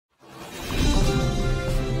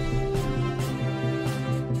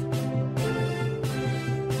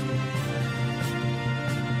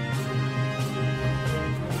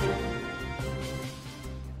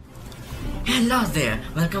Hello there,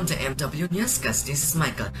 welcome to MW Newscast. This is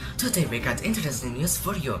Michael. Today we got interesting news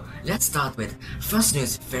for you. Let's start with first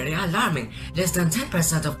news, very alarming. Less than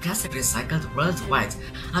 10% of plastic recycled worldwide,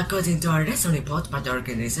 according to a recent report by the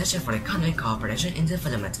Organization for Economic Cooperation and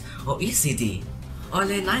Development, OECD.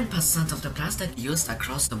 Only 9% of the plastic used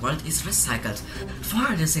across the world is recycled.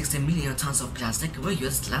 460 million tons of plastic were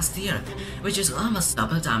used last year, which is almost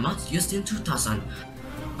double the amount used in 2000.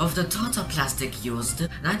 Of the total plastic used,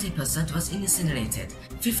 90% was incinerated,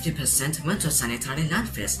 50% went to sanitary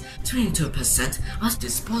landfills, 22% was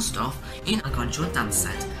disposed of in a controlled dump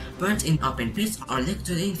site, burnt in open pits or leaked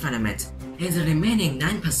to the environment, and the remaining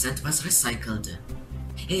 9% was recycled.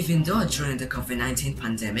 Even though during the COVID-19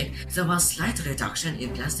 pandemic there was slight reduction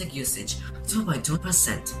in plastic usage,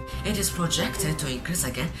 2.2%, it is projected to increase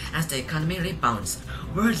again as the economy rebounds.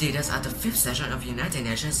 World leaders at the 5th session of United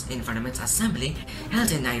Nations Environment Assembly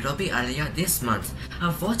held in Nairobi earlier this month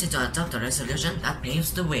have voted to adopt a resolution that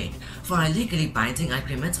paves the way for a legally binding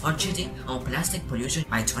agreement on treaty on plastic pollution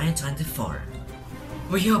by 2024.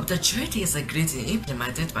 We hope the treaty is agreed and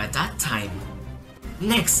implemented by that time.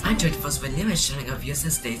 Next, Android phones will limit sharing of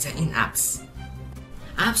users' data in apps.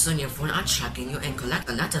 Apps on your phone are tracking you and collect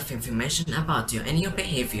a lot of information about you and your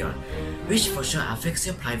behavior, which for sure affects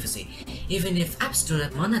your privacy, even if apps do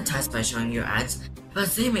not monetize by showing you ads, but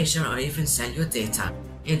they may share or even sell your data.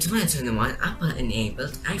 In 2021, Apple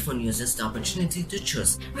enabled iPhone users the opportunity to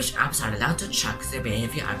choose which apps are allowed to track their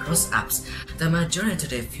behavior across apps. The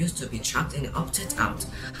majority refused to be tracked and opted out.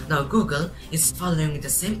 Now Google is following the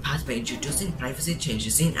same path by introducing privacy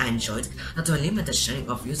changes in Android that will limit the sharing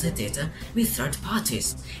of user data with third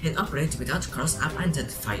parties and operate without cross-app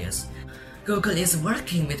identifiers. Google is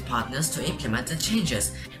working with partners to implement the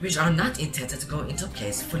changes, which are not intended to go into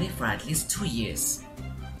place fully for at least 2 years.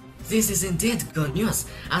 This is indeed good news,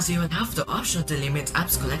 as you will have the option to limit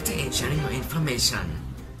apps collecting and sharing your information.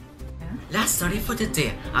 Last story for the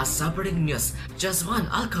day, a sobering news. Just one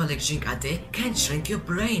alcoholic drink a day can shrink your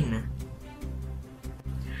brain.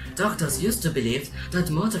 Doctors used to believe that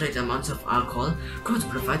moderate amounts of alcohol could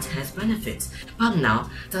provide health benefits, but now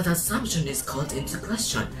that assumption is called into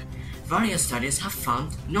question. Various studies have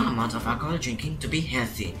found no amount of alcohol drinking to be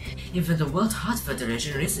healthy. Even the World Heart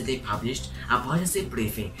Federation recently published a policy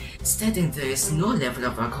briefing stating there is no level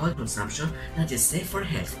of alcohol consumption that is safe for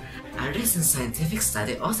health. A recent scientific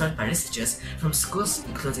study authored by researchers from schools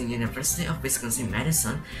including University of Wisconsin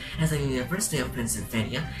Madison and the University of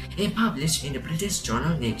Pennsylvania and published in the British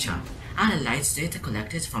journal Nature analyzed data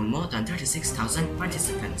collected from more than 36,000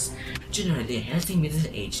 participants, generally healthy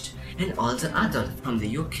middle-aged and older adults from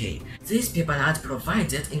the UK. These people had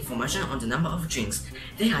provided information on the number of drinks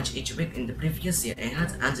they had each week in the previous year and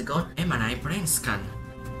had undergone MRI brain scan.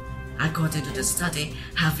 According to the study,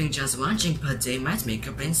 having just one drink per day might make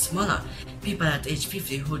your brain smaller. People at age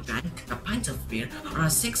 50 who drank a pint of beer or a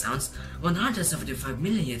 6-ounce, 175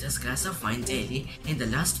 milliliters glass of wine daily in the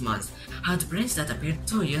last month had brains that appeared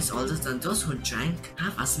 2 years older than those who drank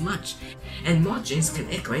half as much, and more drinks can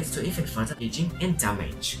equate to even further aging and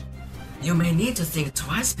damage. You may need to think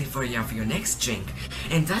twice before you have your next drink.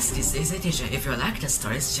 And that's this day's edition. If you like the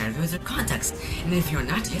stories, share it with your contacts. And if you're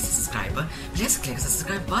not yet a subscriber, please click the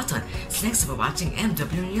subscribe button. Thanks for watching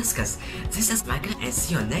MW Newscast. This is Michael and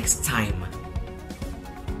see you next time.